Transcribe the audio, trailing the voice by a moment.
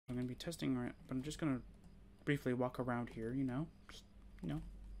I'm going to be testing, but I'm just going to briefly walk around here, you know. Just, you know.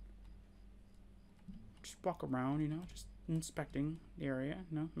 Just walk around, you know, just inspecting the area,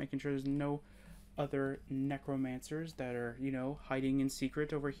 you know, making sure there's no other necromancers that are, you know, hiding in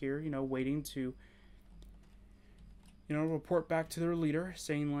secret over here, you know, waiting to, you know, report back to their leader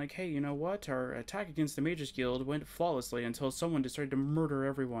saying like, hey, you know what, our attack against the Mages Guild went flawlessly until someone decided to murder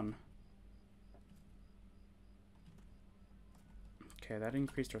everyone. Okay, that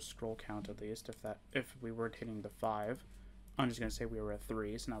increased our scroll count at least, if we weren't hitting the 5. I'm just gonna say we were at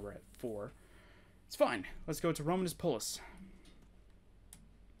 3, so now we're at 4. It's fine. Let's go to Romanus Pullus.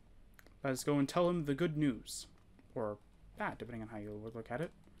 Let's go and tell him the good news. Or bad, depending on how you look at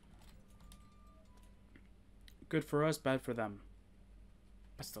it. Good for us, bad for them.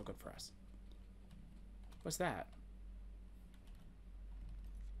 But still good for us. What's that?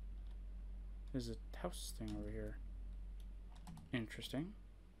 There's a house thing over here. Interesting.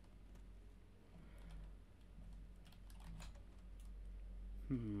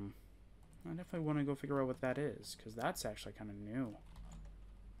 I definitely want to go figure out what that is, because that's actually kind of new.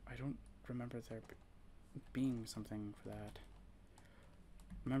 I don't remember there being something for that.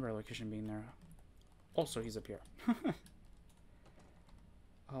 Remember our location being there. Also, he's up here.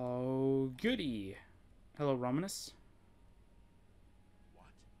 Oh, goody. Hello, Romanus. What?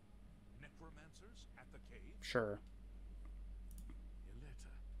 Necromancers at the cave? Sure.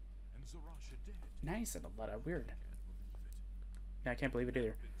 Yeleta and Zarasha dead. Nice, and a lot of weird. Yeah, I can't believe it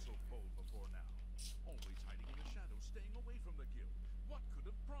either. Been so bold before now. Always hiding in the shadows, staying away from the guild. What could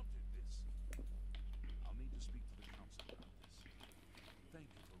have prompted this? I'll need to speak to the council about this. Thank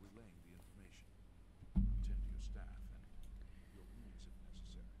you for relaying the information. Tend to your staff and your wounds if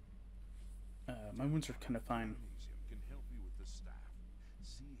necessary. My wounds are kind of fine. Magnesium can help you with the staff.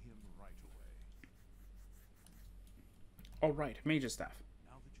 See him right away. All right, Mage's staff.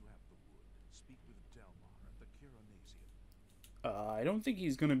 Now that you have the wood, speak with Delmar at the Kironasium. I don't think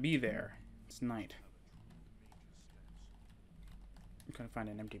he's gonna be there. It's night. I'm gonna find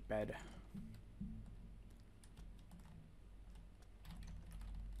an empty bed.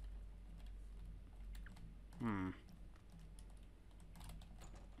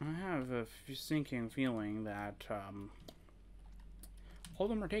 I have a sinking feeling that all of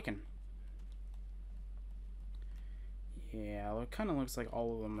them are taken. Yeah, it kind of looks like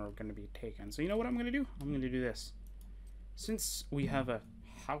all of them are going to be taken. So you know what I'm going to do? I'm going to do this. Since we have a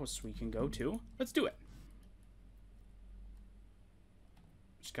house we can go to, let's do it.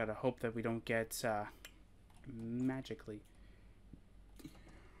 Just gotta hope that we don't get magically.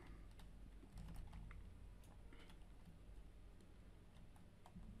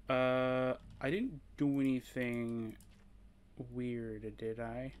 I didn't do anything weird, did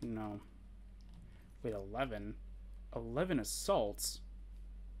I? No. Wait, 11? 11 assaults?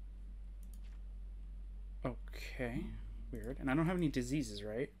 Okay. Weird. And I don't have any diseases,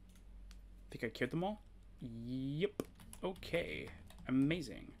 right? Think I cured them all? Yep. Okay.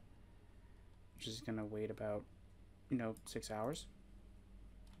 Amazing. Just gonna wait about, 6 hours.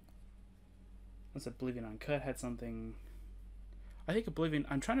 Unless Oblivion Uncut had something... I think Oblivion...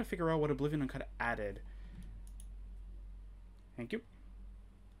 I'm trying to figure out what Oblivion Uncut added. Thank you.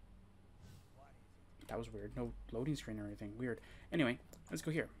 That was weird. No loading screen or anything. Weird. Anyway, let's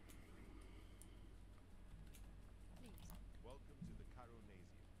go here. Welcome to the Kironasium.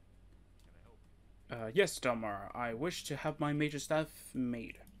 Can I help you? Yes, Delmar. I wish to have my major staff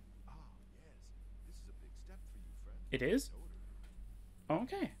made. Ah, yes. This is a big step for you, friend. It is? Noted.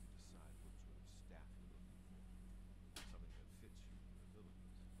 Okay. Decide what sort of staff you're looking for. Something that fits your abilities.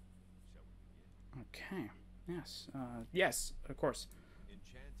 Shall we begin? Okay. Yes. Yes, of course.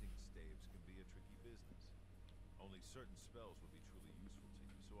 Enchanting staves can be a tricky business. Only certain spells will be truly useful to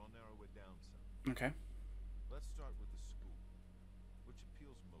you, so I'll narrow it down some. Okay. Let's start with the school. Which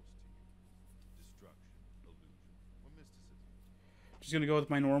appeals most to you? Destruction, illusion, or mysticism? Just gonna go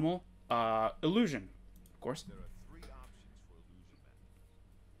with my normal. Illusion. Of course. There are 3 options for illusion magic.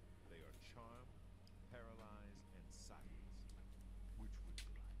 They are charm, paralyze, and silence. Which would you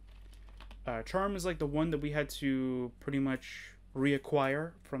like? Charm is like the one that we had to pretty much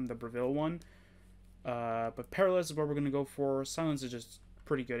reacquire from the Breville one. But Paralyze is what we're going to go for. Silence is just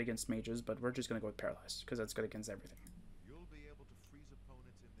pretty good against mages, but we're just going to go with Paralyze, because that's good against everything. You'll be able to freeze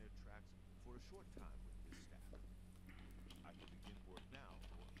opponents in their tracks for a short time with this staff. I can begin work now,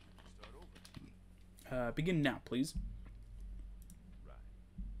 or start over. Begin now, please. Right.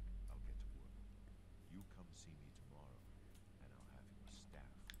 I'll get to work. You come see me tomorrow, and I'll have your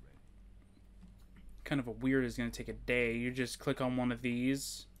staff ready. Kind of a weird is going to take a day. You just click on one of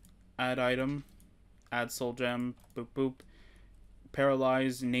these, add item, add soul gem, boop boop.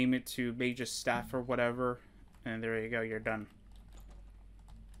 paralyze, name it to Mage's staff or whatever, and there you go, you're done.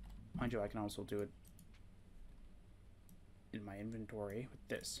 Mind you, I can also do it in my inventory with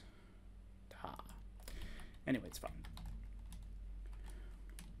this. Ha. Anyway, it's fine.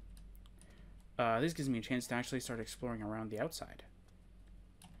 This gives me a chance to actually start exploring around the outside.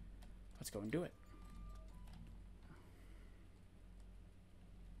 Let's go and do it.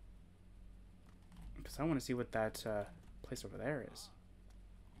 Because I want to see what that place over there is.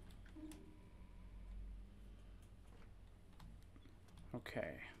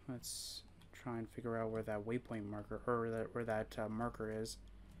 Okay, let's try and figure out where that waypoint marker, or where that marker is.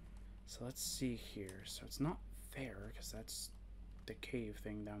 So let's see here. So it's not there, because that's the cave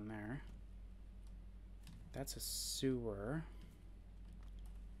thing down there. That's a sewer.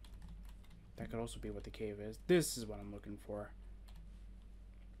 That could also be what the cave is. This is what I'm looking for.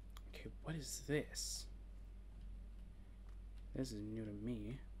 Okay, what is this? This is new to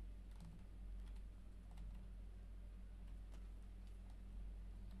me.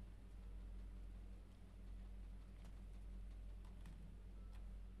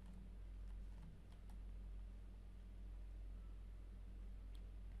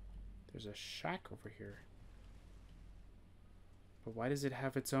 There's a shack over here. But why does it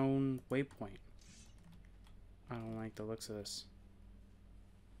have its own waypoint? I don't like the looks of this.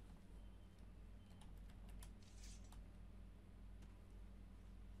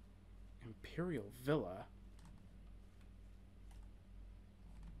 Imperial Villa?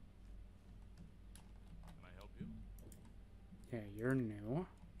 Can I help you? Yeah, you're new. Long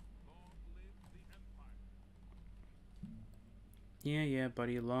live the Empire. Yeah,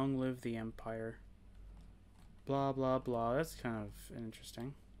 buddy. Long live the Empire. Blah, blah, blah. That's kind of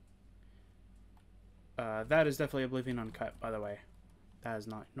interesting. That is definitely Oblivion Uncut, by the way. That is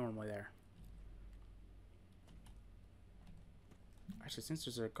not normally there. Actually, since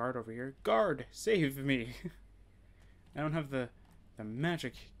there's a guard over here... Guard! Save me! I don't have the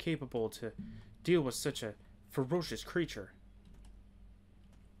magic capable to deal with such a ferocious creature.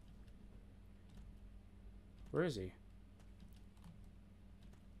 Where is he?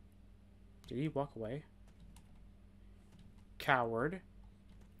 Did he walk away? Coward.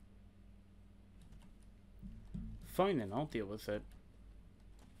 Fine, then I'll deal with it.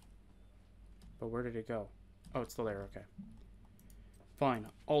 But where did it go? Oh, it's still there, okay. Fine,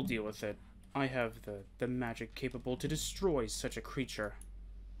 I'll deal with it. I have the magic capable to destroy such a creature.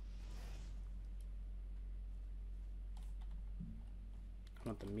 I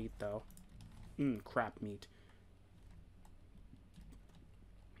want the meat, though. Crap meat.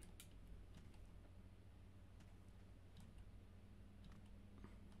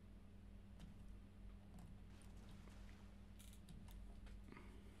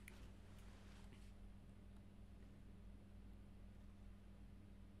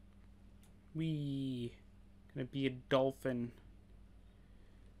 We gonna be a dolphin.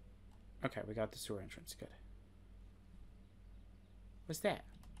 Okay, we got the sewer entrance. Good. What's that?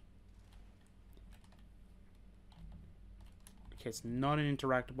 Okay, it's not an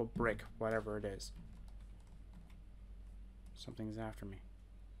interactable brick, whatever it is. Something's after me.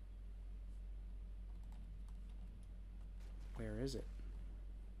 Where is it?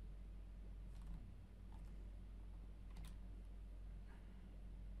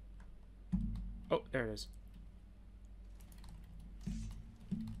 Oh, there it is.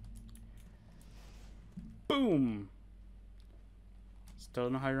 Boom! Still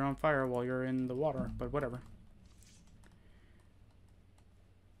don't know how you're on fire while you're in the water, but whatever.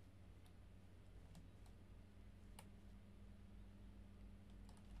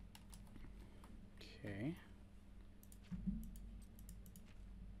 Okay.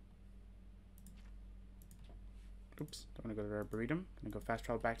 Oops, don't want to go to the Arboretum. Gonna go fast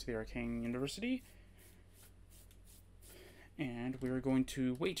travel back to the Arcane University. And we're going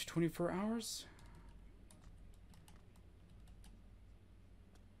to wait 24 hours.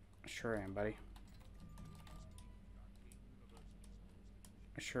 Sure am, buddy.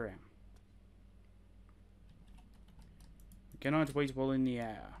 I sure am. We cannot wait while in the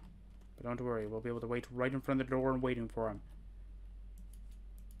air. But don't worry, we'll be able to wait right in front of the door and waiting for him.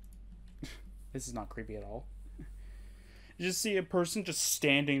 This is not creepy at all. You just see a person just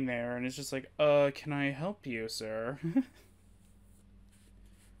standing there and it's just like, can I help you, sir?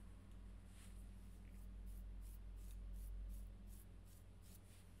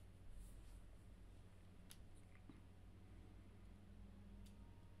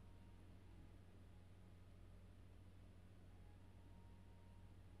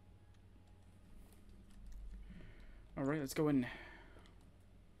 Alright, let's go in.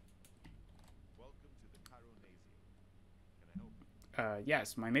 Welcome to the Cairo Nazium. Can I help you?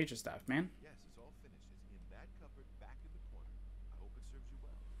 Yes, my Mage staff, man. Yes, it's all finished. It's in that cupboard back in the corner. I hope it serves you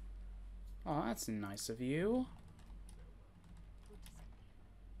well. Oh, that's nice of you. Farewell.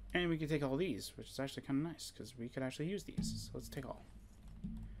 And we can take all these, which is actually kind of nice, because we could actually use these. So let's take all.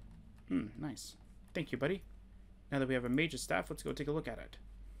 Nice. Thank you, buddy. Now that we have a Mage staff, let's go take a look at it.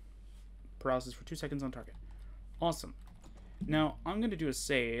 Paralysis for 2 seconds on target. Awesome. Now, I'm going to do a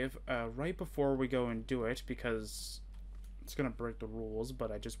save right before we go and do it, because it's going to break the rules,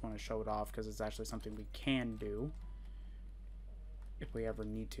 but I just want to show it off, because it's actually something we can do. If we ever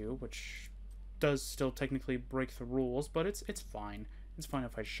need to, which does still technically break the rules, but it's fine. It's fine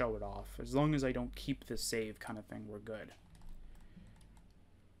if I show it off. As long as I don't keep the save kind of thing, we're good.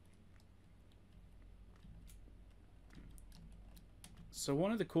 So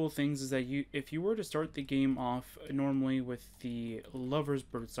one of the cool things is that if you were to start the game off normally with the Lover's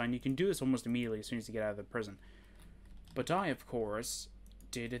Bird sign, you can do this almost immediately as soon as you get out of the prison. But I, of course,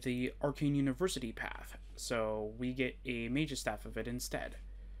 did the Arcane University path, so we get a Mage Staff of it instead.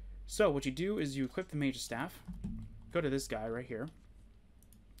 So what you do is you equip the Mage Staff, go to this guy right here.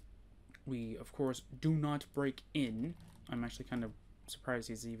 We, of course, do not break in. I'm actually kind of surprised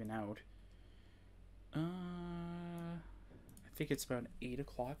he's even out. I think it's about 8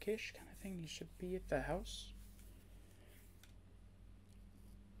 o'clock-ish kind of thing. He should be at the house.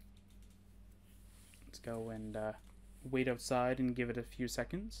 Let's go and wait outside and give it a few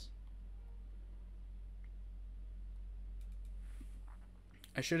seconds.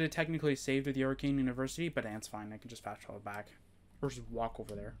 I should have technically saved at the Arcane University, but that's fine. I can just fast travel back. Or just walk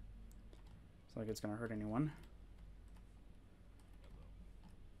over there. It's not like it's going to hurt anyone.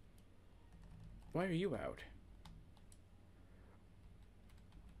 Why are you out?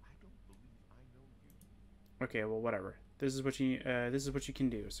 Okay, well, whatever. This is what you can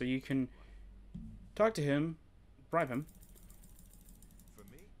do. So you can talk to him, bribe him. For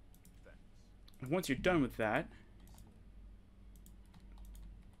me? Thanks. And once you're done with that,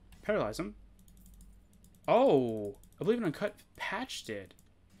 paralyze him. Oh, Oblivion Uncut patched it.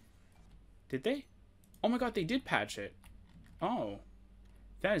 Did they? Oh my god, they did patch it. Oh,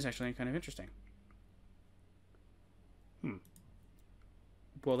 that is actually kind of interesting.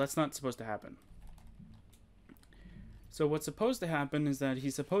 Well, that's not supposed to happen. So what's supposed to happen is that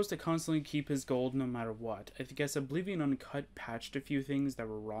he's supposed to constantly keep his gold no matter what. I guess Oblivion Uncut patched a few things that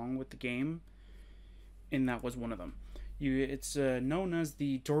were wrong with the game, and that was one of them. It's known as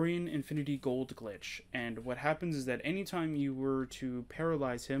the Dorian Infinity Gold glitch, and what happens is that anytime you were to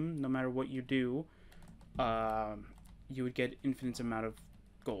paralyze him, no matter what you do, you would get infinite amount of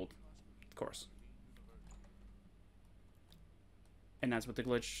gold, of course. And that's what the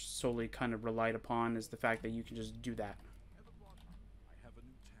glitch solely kind of relied upon, is the fact that you can just do that. I have a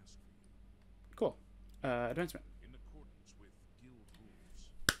new task for you. Cool. Advancement. In accordance with guild rules,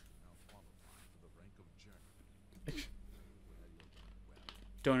 now qualify for the rank of journeyman. Well,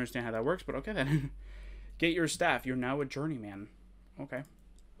 Don't understand how that works, but okay then. Get your staff. You're now a journeyman. Okay.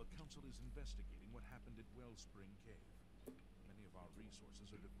 the council is investigating what happened at Wellspring Cave. Many of our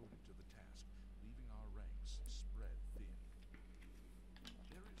resources are devoted to the task, leaving our ranks spread thin.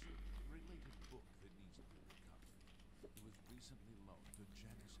 There is a related book that needs to be recovered. It was recently loaned to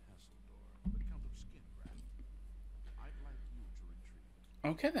Janice Xilestar, the Count of Skingrad. I'd like you to retrieve it.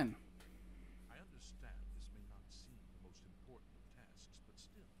 Okay then. I understand this may not seem the most important of tasks, but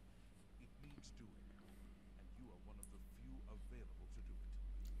still, it needs doing, and you are one of the few available to do it.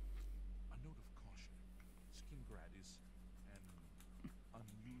 A note of caution. Skingrad is an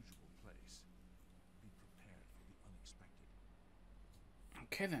unusual place. Be prepared for the unexpected.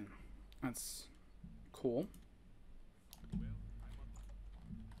 Okay then. That's cool. Well, I'm on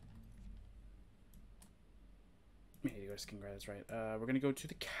We need to go to Skingrad, that's right. We're going to go to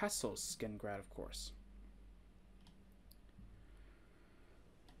the castle Skingrad, of course.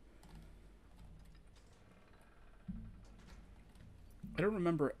 I don't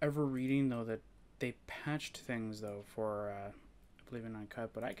remember ever reading, though, that they patched things, though, for Oblivion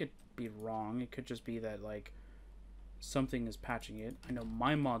Uncut, but I could be wrong. It could just be that, like, something is patching it. I know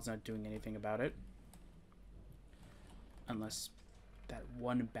my mod's not doing anything about it. Unless that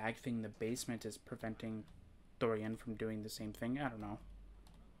one bag thing in the basement is preventing Dorian from doing the same thing. I don't know.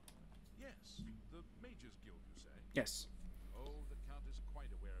 Yes, the Mages Guild, you say? Yes. Oh, the Count is quite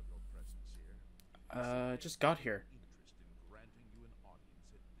aware of your presence here. Just got here. Interest in granting you an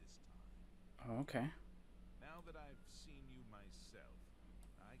audience at this time. Oh, okay. Now that I've seen you myself,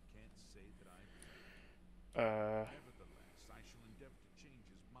 I can't say that I Nevertheless, I shall endeavor to change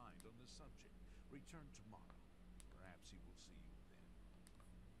his mind on the subject. Return tomorrow. Perhaps he will see you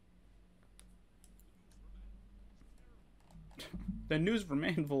then. The news from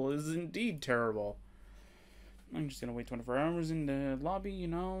Anvil is indeed terrible. I'm just gonna wait 24 hours in the lobby, you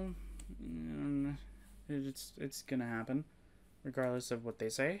know. It's gonna happen, regardless of what they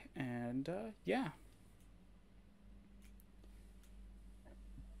say. And, yeah.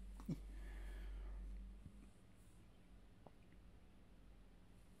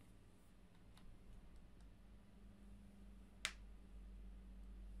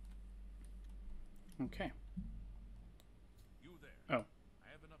 Okay. You there? Oh.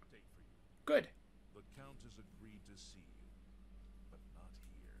 I have an update for you. Good. The Count has agreed to see you, but not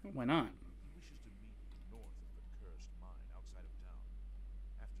here. Why not? He wishes to meet you north of the cursed mine outside of town,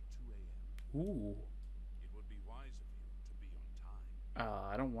 after 2 a.m. Ooh. It would be wise of you to be on time.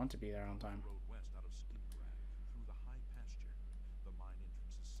 I don't want to be there on time. Road west out of Skingrad, through the high pasture. The mine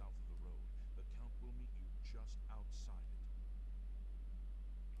entrance is south of the road. The Count will meet you just outside it.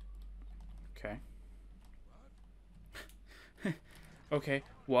 Okay. Okay,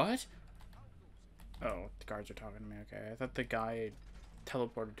 what? Oh, the guards are talking to me. Okay, I thought the guy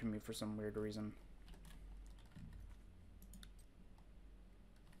teleported to me for some weird reason.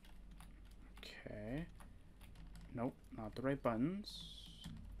 Okay. Nope, not the right buttons.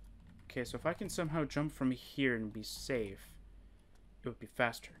 Okay, so if I can somehow jump from here and be safe, it would be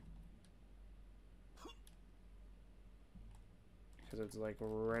faster. Because it's like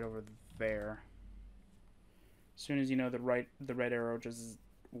right over there. As soon as, you know, the red arrow just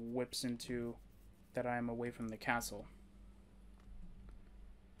whips into that I am away from the castle.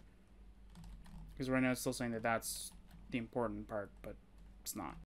 Because right now it's still saying that that's the important part, but it's not.